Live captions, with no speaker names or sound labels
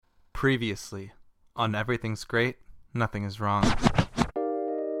Previously, on Everything's Great, Nothing is Wrong.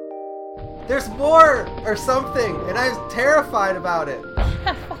 There's more or something, and I'm terrified about it.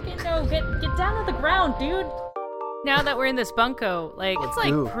 I fucking know. Get down on the ground, dude. Now that we're in this bunko,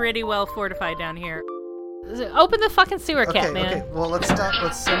 it's pretty well fortified down here. Open the fucking sewer cap, man. Okay, well let's stop.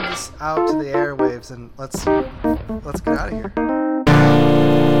 Let's send this out to the airwaves and let's get out of here.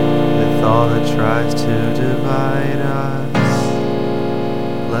 With all that tries to divide us,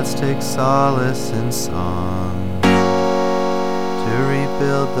 let's take solace in song to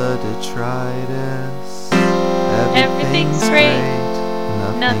rebuild the detritus. Everything's great.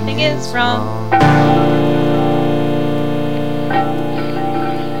 Nothing is wrong.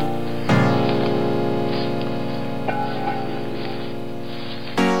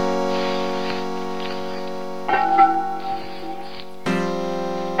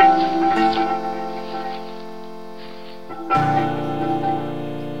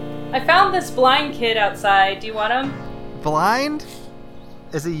 I found this blind kid outside. Do you want him? Blind?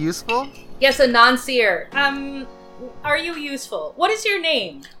 Is he useful? Yes, a non-seer. Are you useful? What is your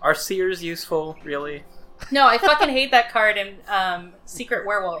name? Are seers useful, really? No, I fucking hate that card in Secret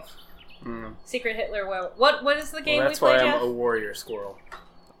Werewolf. Secret Hitler Werewolf. What is the game we play, That's why Jeff? I'm a warrior squirrel.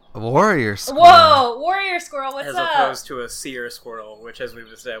 A warrior squirrel. Whoa! Warrior Squirrel, what's As up? opposed to a seer squirrel, which, as we've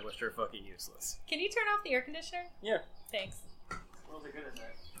established, are fucking useless. Can you turn off the air conditioner? Yeah. Thanks. Well, they're good at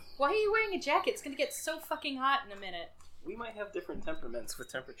that. Why are you wearing a jacket? It's gonna get so fucking hot in a minute. We might have different temperaments with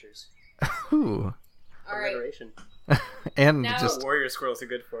temperatures. Ooh. Alright. Alliteration. And Now- just What warrior squirrels are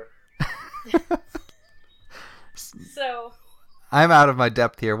good for. So, I'm out of my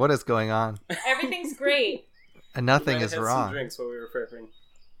depth here. What is going on? everything's great. And nothing Might is have had wrong. Some drinks while we were prepping.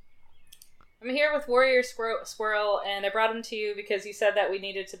 I'm here with Warrior Squirrel, and I brought him to you because you said that we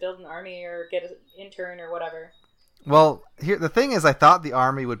needed to build an army or get an intern or whatever. Well, here the thing is, I thought the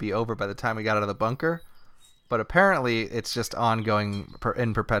army would be over by the time we got out of the bunker, but apparently it's just ongoing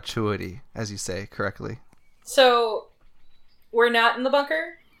in perpetuity, as you say correctly. So, we're not in the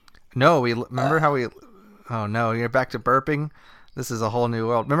bunker? No, we remember how we. Oh no, you're back to burping. This is a whole new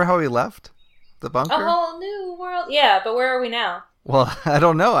world. Remember how we left the bunker? A whole new world. Yeah, but where are we now? Well, I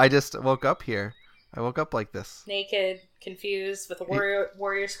don't know. I just woke up here. I woke up like this. Naked, confused, with a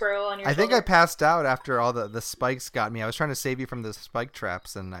warrior squirrel on your I think shoulder? I passed out after all the spikes got me. I was trying to save you from the spike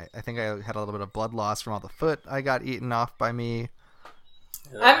traps, and I think I had a little bit of blood loss from all the foot I got eaten off by me.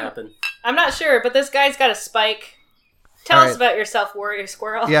 Yeah, that happened. I'm not sure, but this guy's got a spike. Tell All us right. about yourself, Warrior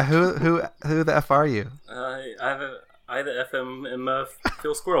Squirrel. Yeah, who the F are you? I the FM am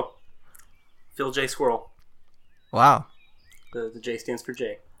Phil Squirrel. Phil J Squirrel. Wow. The J stands for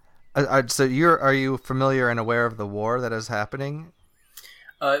J. So are you familiar and aware of the war that is happening?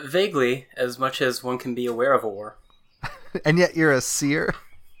 Vaguely, as much as one can be aware of a war. And yet you're a seer?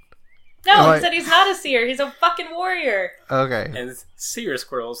 No, Am he I- said he's not a seer. He's a fucking warrior. Okay. And seer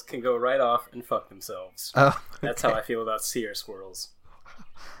squirrels can go right off and fuck themselves. Oh, That's how I feel about seer squirrels.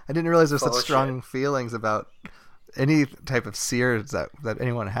 I didn't realize there's such Full of strong feelings about any type of seers that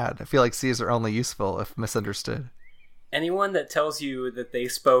anyone had. I feel like seers are only useful if misunderstood. Anyone that tells you that they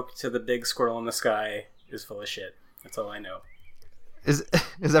spoke to the big squirrel in the sky is full of shit. That's all I know. Is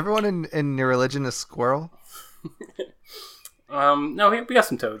everyone in your religion a squirrel? No, we got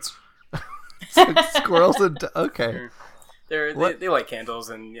some toads. Squirrels and okay. They light candles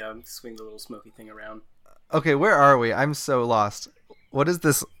and swing the little smoky thing around. Okay, where are we? I'm so lost. What is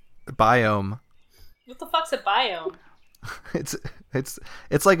this biome? What the fuck's a biome?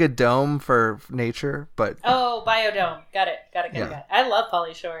 It's like a dome for nature, but Oh, biodome. Got it. Yeah. I love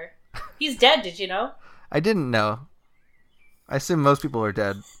Pauly Shore. He's dead, did you know? I didn't know. I assume most people are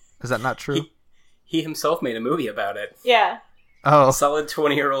dead. Is that not true? He himself made a movie about it. Yeah. Oh, Solid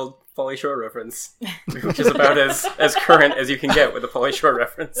 20-year-old Pauly Shore reference, which is about as current as you can get with a Pauly Shore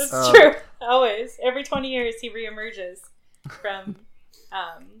reference. It's true. Always. Every 20 years he reemerges from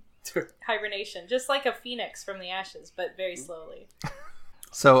hibernation. Just like a phoenix from the ashes, but very slowly.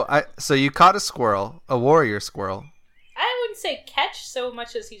 so you caught a squirrel, a warrior squirrel. I wouldn't say catch so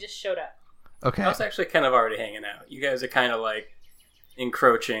much as he just showed up. Okay. I was actually kind of already hanging out. You guys are kind of like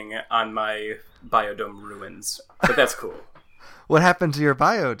encroaching on my biodome ruins, but that's cool. What happened to your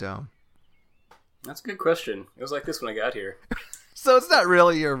biodome? That's a good question. It was like this when I got here. So it's not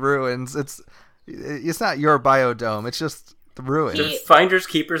really your ruins. It's not your biodome. It's just the ruins. Did finders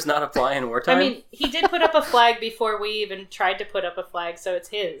keepers not apply in wartime? I mean, he did put up a flag before we even tried to put up a flag, so it's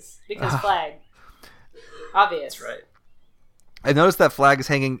his. Because flag. Obvious. that's right. I noticed that flag is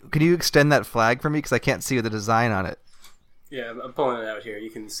hanging. Can you extend that flag for me? Because I can't see the design on it. Yeah, I'm pulling it out here. You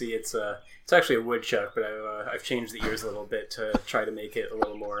can see it's actually a woodchuck, but I've changed the ears a little bit to try to make it a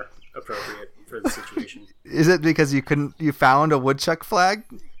little more appropriate for the situation. Is it because you found a woodchuck flag?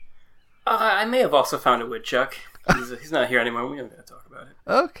 I may have also found a woodchuck. He's not here anymore. We don't got to talk about it.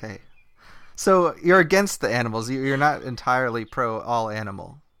 Okay. So you're against the animals. You're not entirely pro all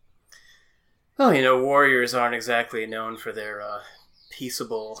animal. Well, warriors aren't exactly known for their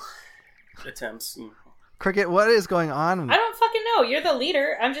peaceable attempts. Cricket, what is going on? I don't fucking know. You're the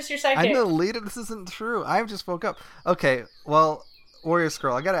leader. I'm just your sidekick. I'm the leader. This isn't true. I just woke up. Okay, well, Warrior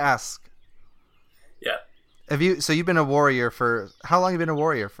Scroll, I gotta ask. Yeah. You've been a warrior for how long? Have you been a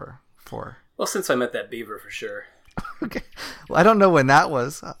warrior for? Well, since I met that beaver, for sure. Okay. Well, I don't know when that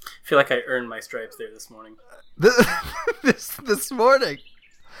was. I feel like I earned my stripes there this morning. This morning.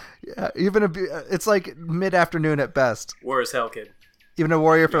 Yeah, it's like mid-afternoon at best. War is hell, kid. You've been a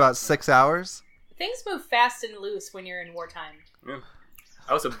warrior for about 6 hours? Things move fast and loose when you're in wartime. Yeah.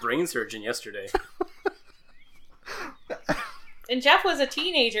 I was a brain surgeon yesterday. And Jeff was a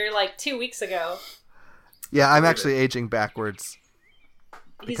teenager like 2 weeks ago. Yeah, I'm actually aging backwards.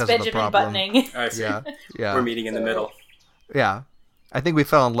 He's Because of the Benjamin problem. Buttoning. I see. Yeah. We're meeting in the middle. Yeah. I think we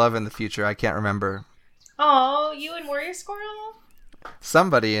fell in love in the future. I can't remember. Oh, you and Warrior Squirrel?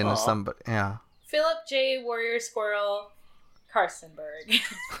 Somebody in Aw. somebody. Yeah. Philip J. Warrior Squirrel Carstenberg.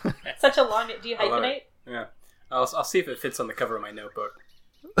 Such a long... Do you I love hyphenate? it. Yeah. I'll see if it fits on the cover of my notebook.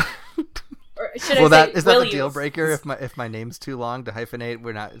 Or should I Well, say is that will the deal use? breaker? If my name's too long to hyphenate,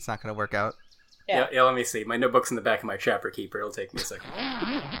 it's not going to work out. Yeah. Yeah, let me see. My notebook's in the back of my Trapper Keeper. It'll take me a second.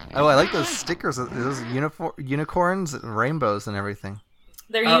 Oh, I like those stickers. Those unicorns and rainbows and everything.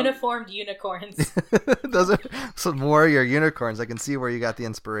 They're uniformed unicorns. Those are some warrior unicorns. I can see where you got the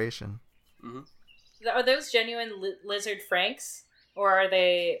inspiration. Are those genuine lizard franks? Or are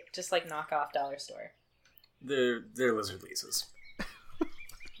they just like knockoff dollar store? They're Lizard Lisa's.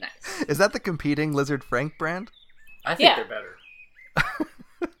 Nice. Is that the competing Lizard Frank brand? I think Yeah. they're better.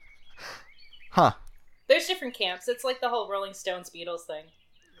 Huh. There's different camps. It's like the whole Rolling Stones Beatles thing.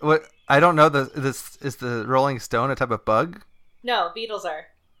 What? I don't know. This is the Rolling Stone a type of bug? No, Beatles are.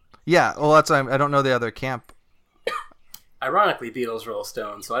 Yeah. Well, that's why I don't know the other camp. Ironically, Beatles roll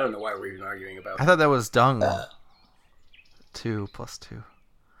stone, so I don't know why we're even arguing about I it. thought that was dung. 2 + 2.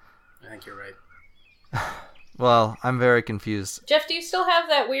 I think you're right. Well, I'm very confused. Jeff, do you still have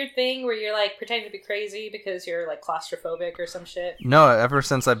that weird thing where you're like pretending to be crazy because you're like claustrophobic or some shit? No, ever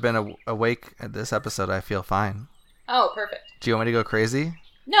since I've been awake at this episode, I feel fine. Oh, perfect. Do you want me to go crazy?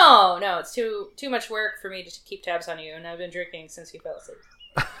 No, it's too much work for me to keep tabs on you, and I've been drinking since you fell asleep.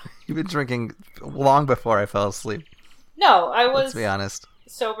 You've been drinking long before I fell asleep. No, I was Let's be honest.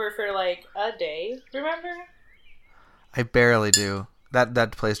 sober for like a day, remember? I barely do.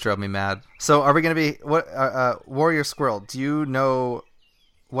 That place drove me mad. So are we going to be... Warrior Squirrel, do you know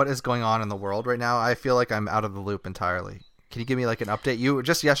what is going on in the world right now? I feel like I'm out of the loop entirely. Can you give me like an update?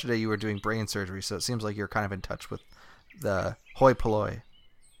 Just yesterday you were doing brain surgery, so it seems like you're kind of in touch with the hoi polloi.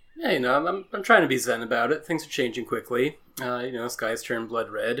 Yeah, I'm trying to be zen about it. Things are changing quickly. Skies turn blood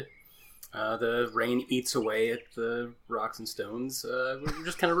red. The rain eats away at the rocks and stones. We're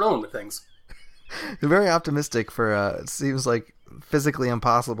just kind of rolling with things. You're very optimistic for, it seems like physically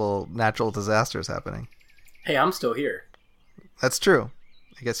impossible natural disasters happening. Hey, I'm still here. That's true.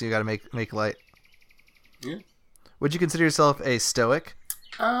 I guess you got to make light. Yeah. Would you consider yourself a stoic?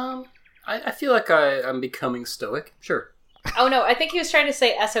 I feel like I'm becoming stoic. Sure. Oh no, I think he was trying to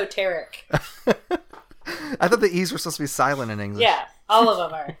say esoteric. I thought the E's were supposed to be silent in English. Yeah, all of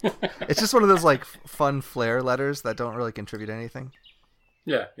them are. It's just one of those like fun flair letters that don't really contribute anything.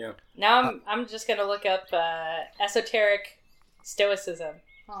 Yeah. Now I'm just gonna look up esoteric stoicism.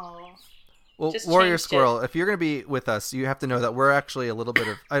 Oh. Well, Just Warrior changed Squirrel, if you're going to be with us, you have to know that we're actually a little bit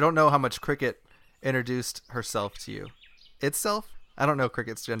of... I don't know how much Cricket introduced herself to you. Itself? I don't know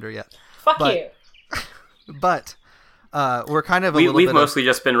Cricket's gender yet. Fuck But- you. But we're kind of a little We've bit mostly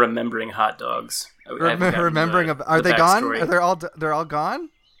just been remembering hot dogs. I haven't gotten remembering... the Are they gone? backstory. They're all gone?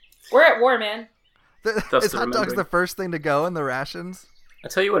 We're at war, man. That's Is the hot dogs remembering. the first thing to go in the rations? I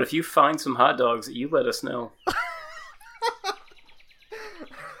tell you what, if you find some hot dogs, you let us know.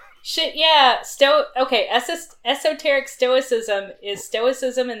 Shit, yeah. Okay, esoteric stoicism is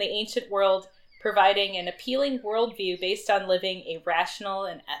stoicism in the ancient world, providing an appealing worldview based on living a rational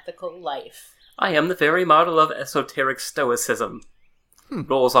and ethical life. I am the very model of esoteric stoicism.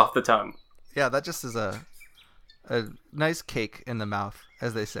 Rolls off the tongue. Yeah, that just is a nice cake in the mouth,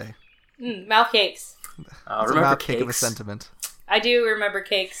 as they say. Mouth cakes. It's a Remember mouth cakes? cake of a sentiment. I do remember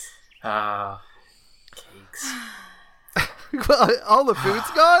cakes. Cakes. Well, all the food's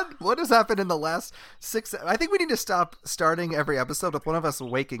gone? What has happened in the last 6... I think we need to stop starting every episode with one of us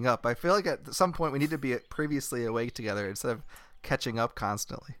waking up. I feel like at some point we need to be previously awake together instead of catching up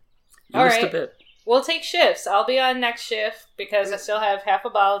constantly. You All missed a right. bit. We'll take shifts. I'll be on next shift because I still have half a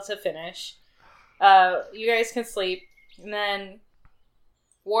bottle to finish. You guys can sleep. And then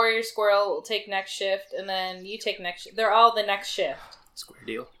Warrior Squirrel will take next shift. And then you take next shift. They're all the next shift. Square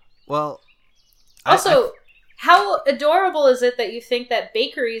deal. Well... Also, how adorable is it that you think that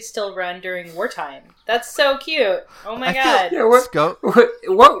bakeries still run during wartime? That's so cute. Oh my I feel- god. Yeah, what, Go-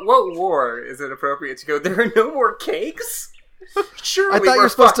 what war is it appropriate to go? There are no more cakes. Surely I thought you we're were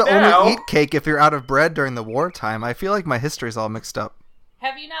supposed to fucked now. only eat cake if you're out of bread during the wartime. I feel like my history's all mixed up.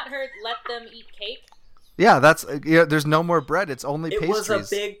 Have you not heard let them eat cake? Yeah, that's... there's no more bread. It's only It pastries.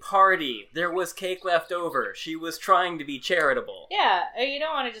 was a big party. There was cake left over. She was trying to be charitable. Yeah, you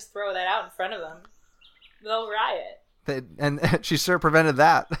don't want to just throw that out in front of them. They'll riot. And she sure prevented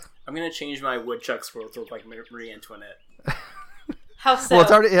that. I'm gonna change my woodchuck squirrel to look like Marie Antoinette. How so?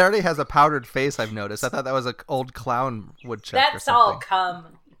 Well, it already has a powdered face, I've noticed. I thought that was an old clown woodchuck or That's all something.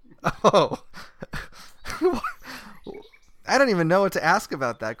 cum. Oh. I don't even know what to ask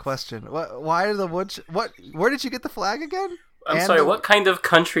about that question. Why are the where did you get the flag again? I'm And sorry, the- what kind of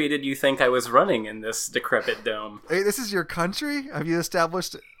country did you think I was running in this decrepit dome? Hey, this is your country? Have you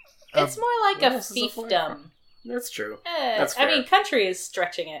established... It's more like a Yes, it's a flag. fiefdom. That's true. I That's fair. mean, country is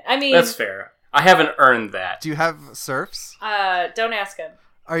stretching it. I mean, That's fair. I haven't earned that. Do you have serfs? don't ask him.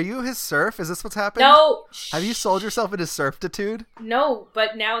 Are you his serf? Is this what's happening? No. Have you sold yourself into serfitude? No,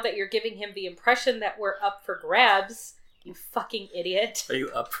 but now that you're giving him the impression that we're up for grabs, you fucking idiot. Are you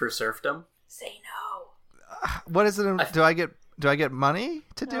up for serfdom? Say no. What is it? Do I get money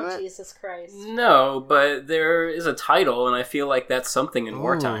to do Oh, it? Jesus Christ. No, but there is a title, and I feel like that's something in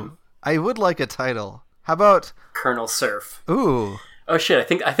wartime. Ooh, I would like a title. How about... Colonel Surf. Ooh. Oh shit! I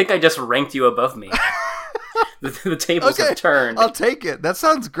think I just ranked you above me. the tables Okay, have turned. I'll take it. That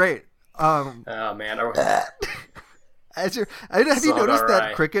sounds great. Oh man, Have you Sound noticed that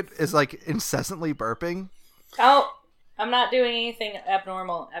alright. Cricket is like incessantly burping? Oh, I'm not doing anything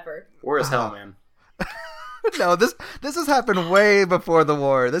abnormal ever. war is hell, man. No, this has happened way before the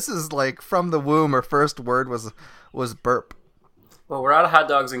war. This is like from the womb. Her first word was burp. Well, we're out of hot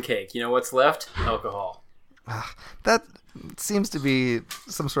dogs and cake. You know what's left? Alcohol. That seems to be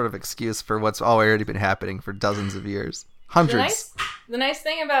some sort of excuse for what's already been happening for dozens of years. Hundreds. The nice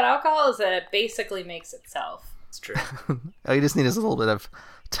thing about alcohol is that it basically makes itself. It's true. All you just need is a little bit of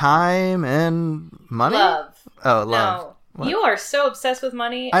time and money. Love. Oh, love. No. What? You are so obsessed with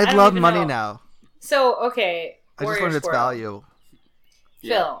money. I don't love even money know. now. So, okay. I just Warrior learned its Squirrel. value.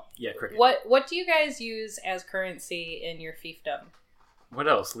 Phil, Yeah, cricket. what do you guys use as currency in your fiefdom? What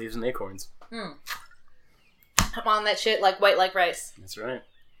else? Leaves and acorns. I'm on that shit like white like rice. That's right.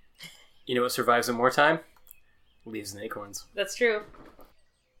 You know what survives in wartime? Leaves and acorns. That's true.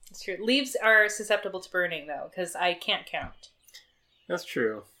 That's true. Leaves are susceptible to burning, though, because I can't count. That's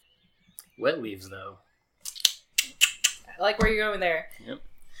true. Wet leaves, though. I like where you're going there.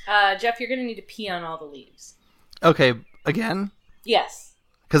 Yep. Jeff, you're going to need to pee on all the leaves. Okay, again? Yes.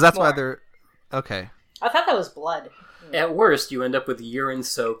 Because that's why More. they're... Okay. I thought that was blood. At worst, you end up with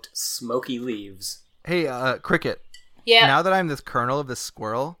urine-soaked, smoky leaves. Hey, Cricket. Yeah. Now that I'm the colonel of this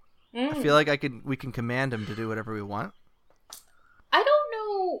squirrel, Mm. I feel like we can command him to do whatever we want. I don't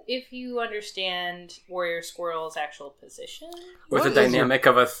know if you understand Warrior Squirrel's actual position. With What the is your- dynamic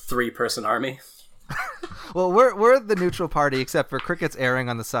of a 3-person army. Well, we're the neutral party, except for Cricket's erring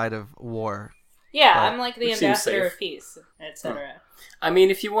on the side of war. Yeah, Oh, I'm like the which seems ambassador safe. of peace, etc. I mean,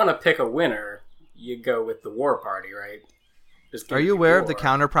 if you want to pick a winner, you go with the war party, right? Just give Are it you aware of war. the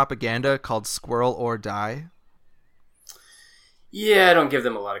counter propaganda called "Squirrel or Die"? Yeah, I don't give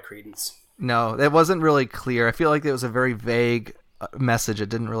them a lot of credence. No, that wasn't really clear. I feel like it was a very vague message. It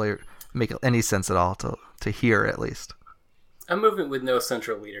didn't really make any sense at all to hear, at least. A movement with no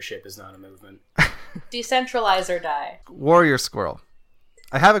central leadership is not a movement. Decentralize or die. Warrior Squirrel,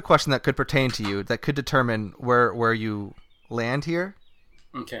 I have a question that could pertain to you that could determine where you land here.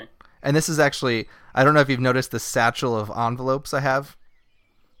 Okay. And this is actually, I don't know if you've noticed the satchel of envelopes I have,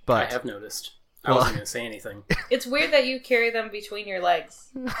 but I have noticed. I Well- wasn't going to say anything. It's weird that you carry them between your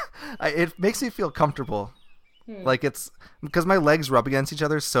legs. it makes me feel comfortable. Like it's because my legs rub against each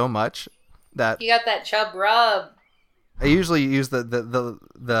other so much that You got that chub rub. I usually use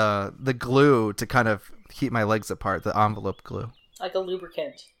the glue to kind of keep my legs apart, the envelope glue. Like a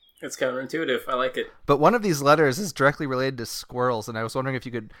lubricant. It's counterintuitive. I like it. But one of these letters is directly related to squirrels, and I was wondering if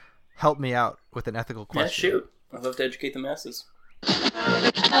you could help me out with an ethical Yeah, question. shoot. I'd love to educate the masses.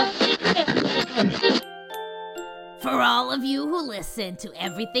 For all of you who listen to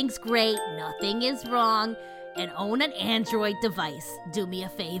Everything's Great, Nothing is Wrong, and own an Android device, do me a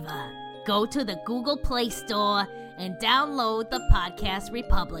favor. Go to the Google Play Store and download the Podcast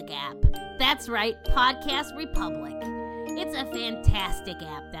Republic app. That's right, Podcast Republic. It's a fantastic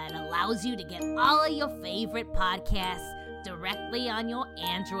app that allows you to get all of your favorite podcasts directly on your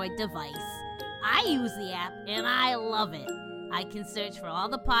Android device. I use the app and I love it. I can search for all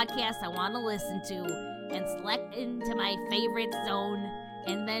the podcasts I want to listen to and select into my favorite zone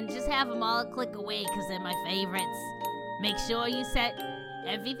and then just have them all click away because they're my favorites. Make sure you set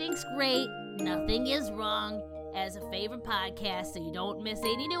Everything's Great, Nothing is Wrong as a favorite podcast so you don't miss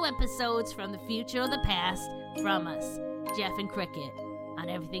any new episodes from the future or the past from us, Jeff and Cricket, on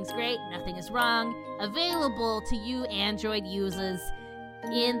Everything's Great, Nothing is Wrong, available to you Android users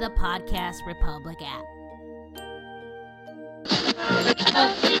in the Podcast Republic app.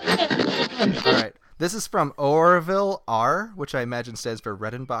 All right. This is from Orville R, which I imagine stands for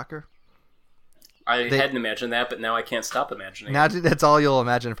Redenbacher. I hadn't imagined that, but now I can't stop imagining. Now that's all you'll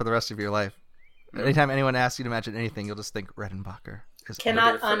imagine for the rest of your life. Anytime anyone asks you to imagine anything, you'll just think Redenbacher.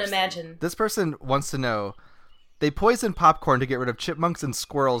 Cannot unimagine. This person wants to know, they poison popcorn to get rid of chipmunks and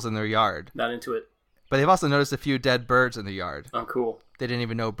squirrels in their yard. Not into it. But they've also noticed a few dead birds in the yard. Oh, cool. They didn't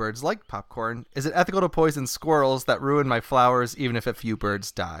even know birds liked popcorn. Is it ethical to poison squirrels that ruin my flowers even if a few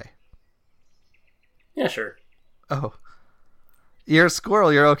birds die? Yeah, sure. Oh. You're a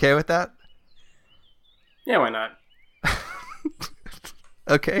squirrel. You're okay with that? Yeah, why not?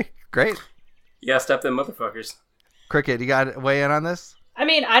 Okay, great. You gotta stop them motherfuckers. Cricket, you got to weigh in on this? I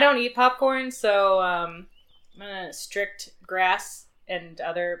mean, I don't eat popcorn, so I'm on a strict grass and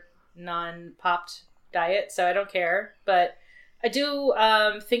other non-popped diet, so I don't care. But I do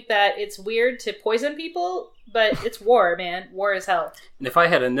think that it's weird to poison people, but it's war, man. War is hell. And if I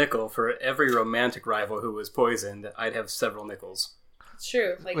had a nickel for every romantic rival who was poisoned, I'd have several nickels. It's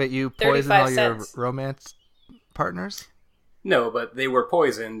true. Like, wait, you poison all 35 your cents. romance partners? No, but they were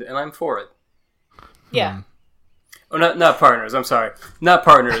poisoned, and I'm for it. Yeah. Oh, not partners. I'm sorry. Not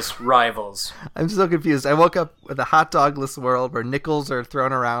partners, rivals. I'm so confused. I woke up with a hot dogless world where nickels are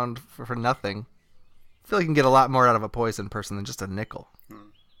thrown around for nothing. I feel like you can get a lot more out of a poison person than just a nickel.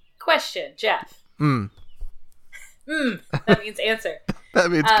 Question, Jeff. Hmm. That means answer.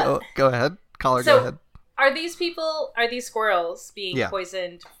 That means go ahead. Caller, So- go ahead. Are these squirrels being Yeah.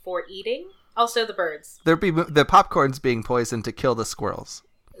 poisoned for eating? Also the birds. The popcorn's being poisoned to kill the squirrels.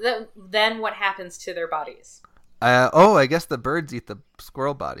 Then what happens to their bodies? I guess the birds eat the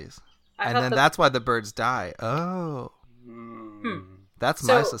squirrel bodies. I And thought then that's why the birds die. Oh. That's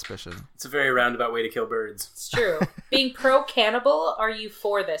my So- suspicion. It's a very roundabout way to kill birds. It's true. Being pro-cannibal, are you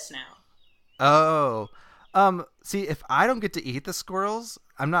for this now? Oh. See, if I don't get to eat the squirrels,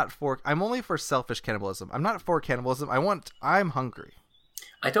 I'm only for selfish cannibalism. I'm not for cannibalism. I'm hungry.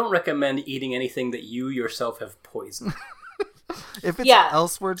 I don't recommend eating anything that you yourself have poisoned. If it's Yeah,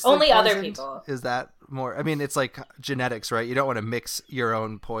 elsewords, only other poisoned, people. Is that more? I mean, it's like genetics, right? You don't want to mix your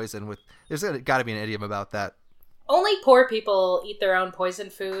own poison with. There's got to be an idiom about that. Only poor people eat their own poison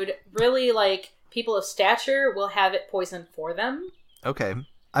food. Really, like, people of stature will have it poisoned for them. Okay,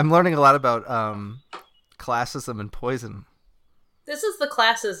 I'm learning a lot about classism and poison. This is the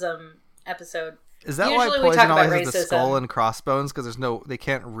classism episode. Is that Usually why we poison talk about always has the skull racism. and crossbones? Because they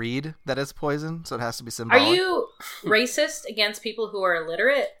can't read that it's poison, so it has to be Are symbolic. you racist against people who are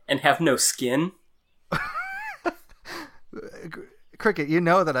illiterate? And have no skin? Cricket, you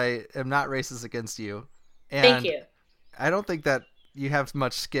know that I am not racist against you. And Thank you. I don't think that you have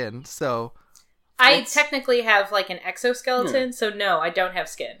much skin, so I technically have, like, an exoskeleton, so no, I don't have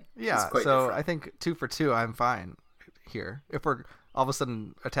skin. yeah. quite So different. I think 2 for 2, I'm fine here. If we're all of a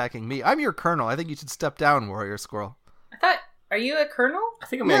sudden attacking me, I'm your colonel. I think you should step down, warrior squirrel. I thought, are you a colonel? I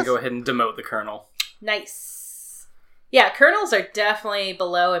think I'm going to go ahead and demote the colonel. Nice. Yeah, colonels are definitely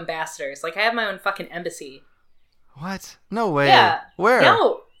below ambassadors. Like, I have my own fucking embassy. What? No way. Yeah. Where?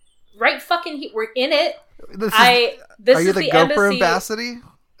 No. Right fucking here. We're in it. This This are you is the the Gopher embassy.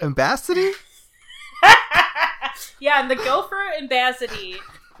 Ambassador? Yeah, I'm the Gopher Ambassador.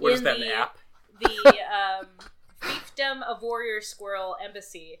 What is in that, an the, app? The Fiefdom of Warrior Squirrel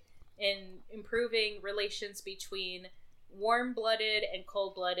Embassy in improving relations between warm-blooded and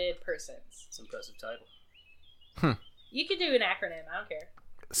cold-blooded persons. It's an impressive title. You can do an acronym. I don't care.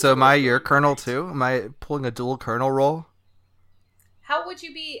 So am I your colonel too? Am I pulling a dual colonel role? How would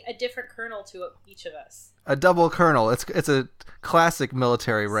you be a different colonel to each of us? A double colonel. It's a classic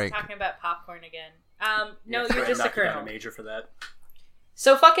military rank. Talking about popcorn again. No, Yeah, you're just a knock you down colonel. major for that.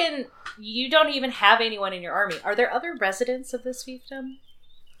 So fucking, you don't even have anyone in your army. Are there other residents of this fiefdom?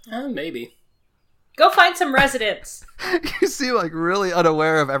 Maybe. Go find some residents. You seem like really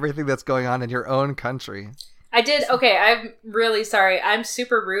unaware of everything that's going on in your own country. I did. Okay, I'm really sorry. I'm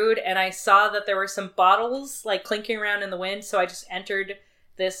super rude, and I saw that there were some bottles like clinking around in the wind, so I just entered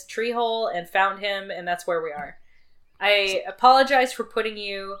this tree hole and found him, and that's where we are. I apologize for putting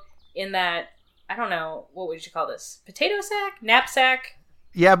you in that, I don't know, what would you call this? Potato sack? Knapsack?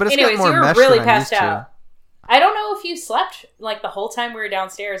 Yeah, but it's Anyways, got more you were mesh really than I'm passed used to. out. I don't know if you slept like the whole time we were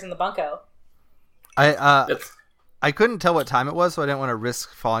downstairs in the bunko. I couldn't tell what time it was, so I didn't want to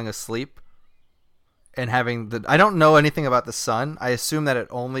risk falling asleep and having the. I don't know anything about the sun. I assume that it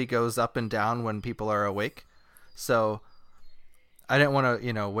only goes up and down when people are awake, so I didn't want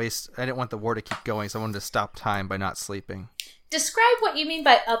to, waste. I didn't want the war to keep going, so I wanted to stop time by not sleeping. Describe what you mean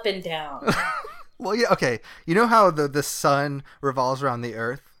by up and down. Well, yeah, okay. You know how the sun revolves around the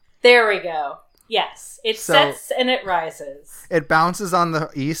Earth? There we go. Yes, it So- sets and it rises. It bounces on the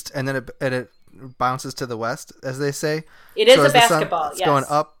east, and then it bounces to the west, as they say. It is So a as the sun- basketball. It's Yes, going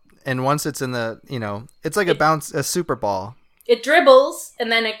up, and once it's in the, it's like a super ball. It dribbles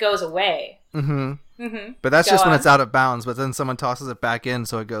and then it goes away. Mm-hmm. Mm-hmm. But that's Go just when on. it's out of bounds. But then someone tosses it back in,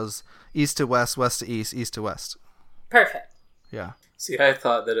 so it goes east to west, west to east, east to west. Perfect. Yeah. See, I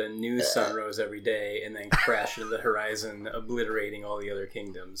thought that a new sun rose every day and then crashed into the horizon, obliterating all the other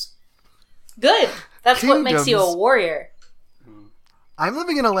kingdoms. Good. That's what makes you a Kingdoms. warrior. I'm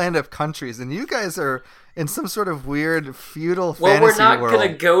living in a land of countries, and you guys are in some sort of weird feudal Well, fantasy we're not world.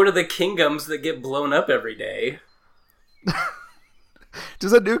 going to go to the kingdoms that get blown up every day.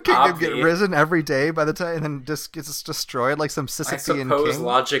 Does a new kingdom get Obvi. risen every day by the time, and then just gets destroyed like some I Sisyphean suppose king?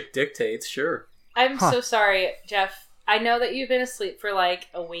 logic dictates, sure. I'm so sorry, Jeff. I know that you've been asleep for like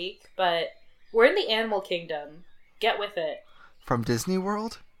a week, but we're in the animal kingdom. Get with it. From Disney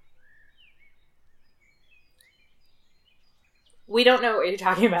World? We don't know what you're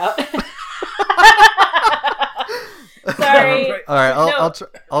talking about. Sorry. All right, No.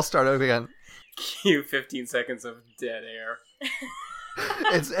 I'll start over again. Cue 15 seconds of dead air.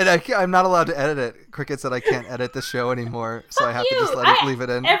 I'm not allowed to edit it. Cricket said I can't edit the show anymore, so I have to just leave it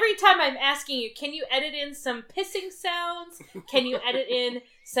in. Every time I'm asking you, can you edit in some pissing sounds? Can you edit in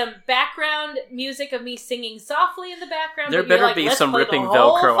some background music of me singing softly in the background? There But you're better like, be "Let's some play the ripping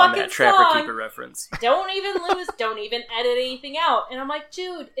whole Velcro on fucking that Trapper song. Keeper reference. Don't even don't even edit anything out." And I'm like,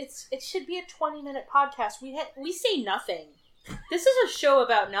 dude, it should be a 20-minute podcast. We say nothing. This is a show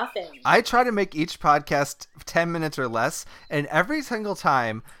about nothing. I try to make each podcast 10 minutes or less, and every single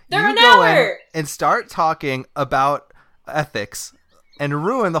time They're you an go in hour. and start talking about ethics and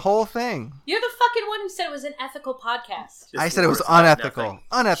ruin the whole thing. You're the fucking one who said it was an ethical podcast. Just I said it was words about unethical. nothing.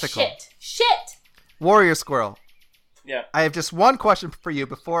 Unethical. Shit. Warrior Squirrel, Yeah, I have just one question for you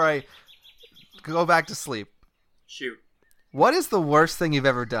before I go back to sleep. shoot. What is the worst thing you've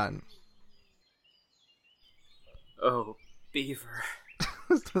ever done? Oh, beaver.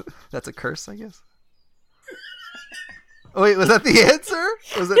 That's a curse, I guess. Oh, wait, was that the answer?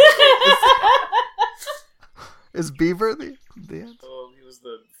 Was it? Is beaver the answer? Oh, he was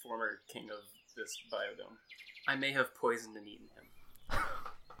the former king of this biodome. I may have poisoned and eaten him.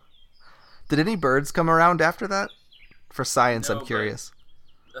 Did any birds come around after that? For science, No, I'm but- curious.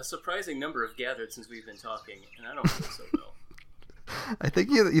 A surprising number have gathered since we've been talking, and I don't feel so well. I think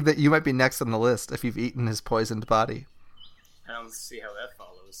you might be next on the list if you've eaten his poisoned body. I don't see how that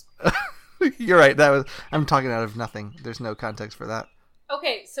follows. You're right. I'm talking out of nothing. There's no context for that.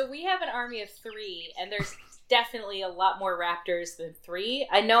 Okay, so we have an army of 3, and there's definitely a lot more raptors than 3.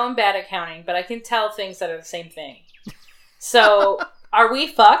 I know I'm bad at counting, but I can tell things that are the same thing. So, are we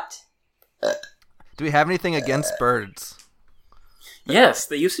fucked? Do we have anything against birds? Yes,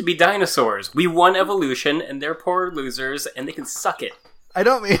 they used to be dinosaurs. We won evolution, and they're poor losers, and they can suck it. I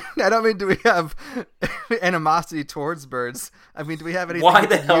don't mean do we have animosity towards birds? I mean, do we have anything Why we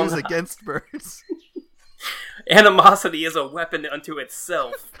the can hell use not? against birds? Animosity is a weapon unto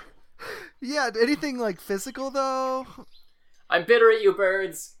itself. Yeah, anything like physical though? I'm bitter at you,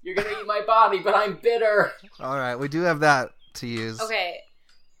 birds. You're gonna eat my body, but I'm bitter. All right, we do have that to use. Okay,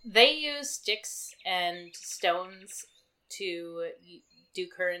 they use sticks and stones to do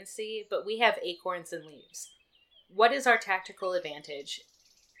currency, but we have acorns and leaves. What is our tactical advantage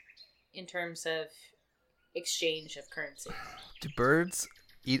in terms of exchange of currency? Do birds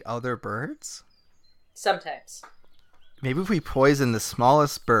eat other birds? Sometimes. Maybe if we poison the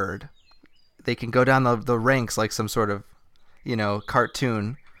smallest bird, they can go down the ranks like some sort of,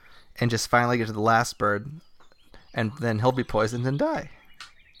 cartoon, and just finally get to the last bird, and then he'll be poisoned and die.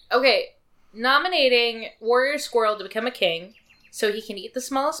 Okay, nominating Warrior Squirrel to become a king so he can eat the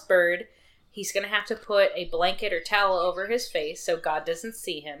smallest bird. He's going to have to put a blanket or towel over his face so God doesn't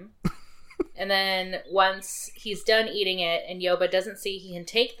see him. And then once he's done eating it and Yoba doesn't see, he can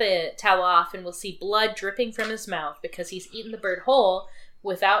take the towel off and we'll see blood dripping from his mouth because he's eaten the bird whole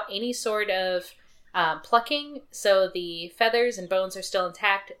without any sort of plucking. So the feathers and bones are still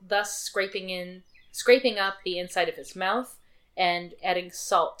intact, thus scraping up the inside of his mouth and adding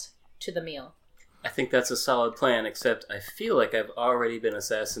salt to the meal. I think that's a solid plan, except I feel like I've already been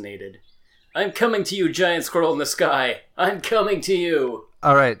assassinated. I'm coming to you, giant squirrel in the sky! I'm coming to you!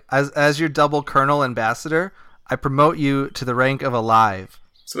 All right, as your double colonel ambassador, I promote you to the rank of alive.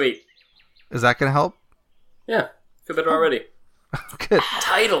 Sweet. Is that going to help? Yeah, feel better already. Good.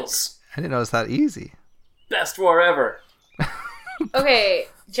 Titles! I didn't know it was that easy. Best war ever! Okay,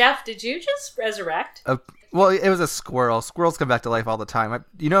 Jeff, did you just resurrect? Well, it was a squirrel. Squirrels come back to life all the time.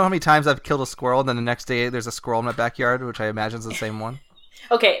 You know how many times I've killed a squirrel and then the next day there's a squirrel in my backyard, which I imagine is the same one?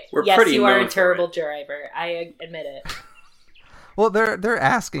 Okay, We're yes, pretty you are known a for terrible it. driver. I admit it. Well, they're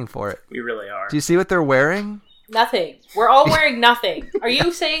asking for it. We really are. Do you see what they're wearing? Nothing. We're all wearing nothing. Are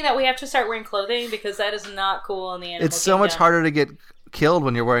you saying that we have to start wearing clothing? Because that is not cool in the animal It's so much kingdom. harder to get killed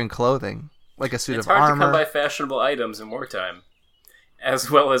when you're wearing clothing, like a suit It's of hard armor. to come by fashionable items in wartime, as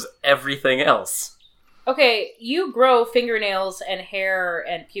well as everything else. Okay, you grow fingernails and hair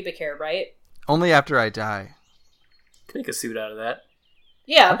and pubic hair, right? Only after I die. Can make a suit out of that.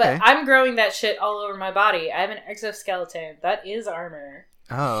 Yeah, Okay. but I'm growing that shit all over my body. I have an exoskeleton. That is armor.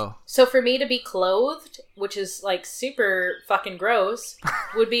 Oh. So for me to be clothed, which is like super fucking gross,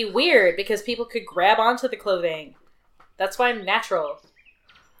 would be weird because people could grab onto the clothing. That's why I'm natural.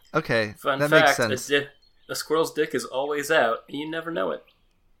 Okay, Fun that fact, makes sense. a squirrel's dick is always out, and you never know it.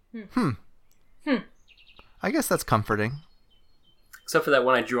 I guess that's comforting. Except for that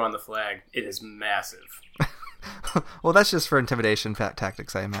one I drew on the flag. It is massive. Well, that's just for intimidation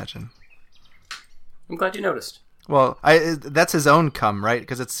tactics, I imagine. I'm glad you noticed. Well, that's his own cum, right?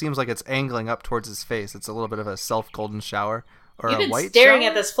 Because it seems like it's angling up towards his face. It's a little bit of a self-golden shower. Or You've a been white staring shower?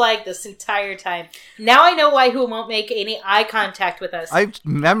 at this flag this entire time. Now I know why who won't make any eye contact with us. I'm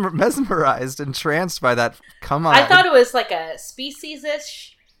mesmerized and tranced by that. Come on. I thought it was like a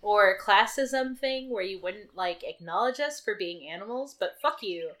species-ish or classism thing where you wouldn't like acknowledge us for being animals, but fuck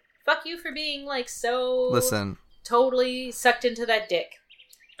you. Fuck you for being like so Listen, totally sucked into that dick.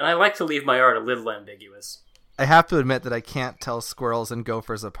 And I like to leave my art a little ambiguous. I have to admit that I can't tell squirrels and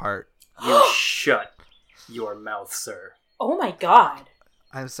gophers apart. You shut your mouth, sir. Oh my god.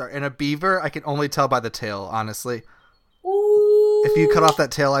 I'm sorry. And a beaver, I can only tell by the tail, honestly. Ooh. If you cut off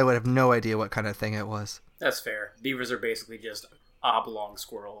that tail, I would have no idea what kind of thing it was. That's fair. Beavers are basically just oblong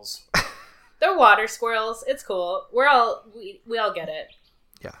squirrels. They're water squirrels. It's cool. We all get it.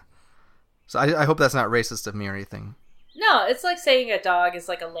 Yeah. So I hope that's not racist of me or anything. No, it's like saying a dog is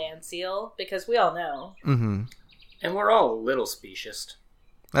like a land seal because we all know. Mm-hmm. And we're all a little specious.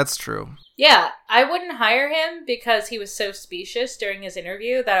 That's true. Yeah, I wouldn't hire him because he was so specious during his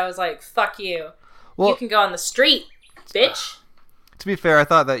interview that I was like, fuck you. Well, You can go on the street, bitch. to be fair, I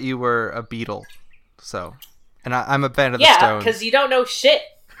thought that you were a beetle. So, and I'm a fan of the Yeah, stone. because you don't know shit.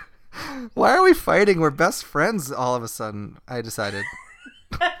 Why are we fighting? We're best friends all of a sudden, I decided.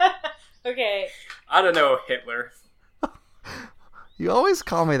 Okay. I don't know, Hitler. You always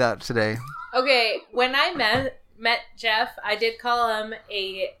call me that today. Okay, when I met Jeff, I did call him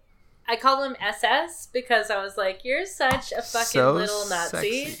I called him SS because I was like, you're such a fucking So little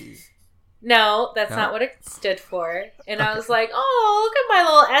Nazi. sexy. No, that's No? not what it stood for. And I was like, oh, look at my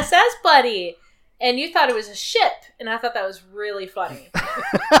little SS buddy. And you thought it was a ship. And I thought that was really funny.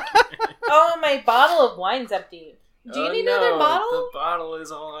 Oh, my bottle of wine's empty. Do you need another bottle? The bottle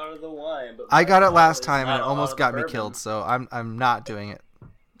is all out of the wine. But I got my it last bottle is time and not it all almost out of got the me bourbon. killed, so I'm not doing it.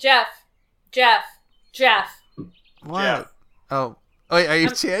 Jeff. What? Jeff. Oh, wait, are you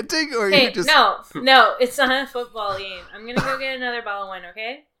chanting or are Hey, you just? no, it's not a football game. I'm gonna go get another bottle of wine,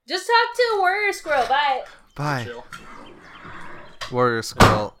 okay? Just talk to a warrior squirrel. Bye. Bye, Chill. warrior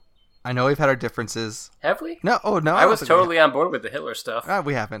squirrel. I know we've had our differences. Have we? No, no. I don't was think we totally on board with the Hitler stuff.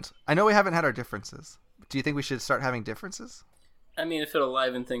 we haven't. I know we haven't had our differences. Do you think we should start having differences? I mean, if it'll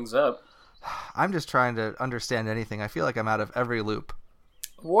liven things up. I'm just trying to understand anything. I feel like I'm out of every loop.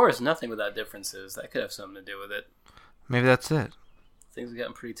 War is nothing without differences. That could have something to do with it. Maybe that's it. Things have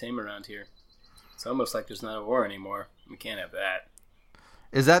gotten pretty tame around here. It's almost like there's not a war anymore. We can't have that.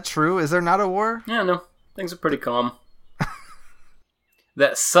 Is that true? Is there not a war? Yeah, no. Things are pretty calm.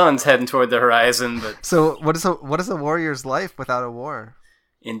 That sun's heading toward the horizon, but... So what is a warrior's life without a war?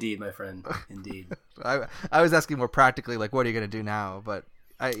 Indeed, my friend. Indeed. I was asking more practically, like, what are you going to do now? But,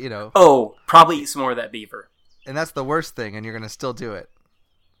 Oh, probably eat some more of that beaver. and that's the worst thing, and you're going to still do it.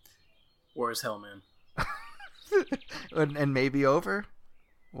 War is hell, man. And maybe over?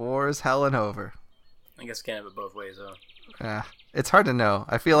 War is hell and over. I guess can't have it both ways, though. It's hard to know.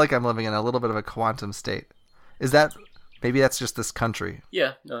 I feel like I'm living in a little bit of a quantum state. Is that... Maybe that's just this country.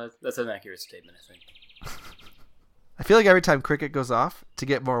 Yeah, no, that's an accurate statement, I think. I feel like every time Cricket goes off to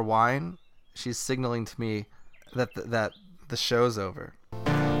get more wine, she's signaling to me that that the show's over.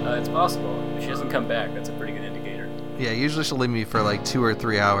 It's possible. If she doesn't come back, that's a pretty good indicator. Yeah, usually she'll leave me for like 2 or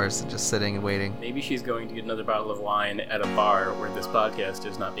 3 hours just sitting and waiting. Maybe she's going to get another bottle of wine at a bar where this podcast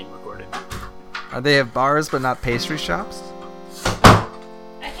is not being recorded. They have bars but not pastry shops?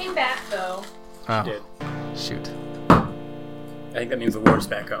 I came back though. Oh, She did. shoot. I think that means the war's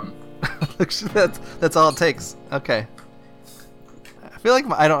back home. that's all it takes. Okay. I feel like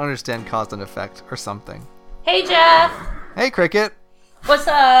I don't understand cause and effect or something. Hey Jeff, Hey, Cricket. what's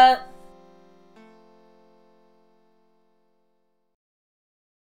up?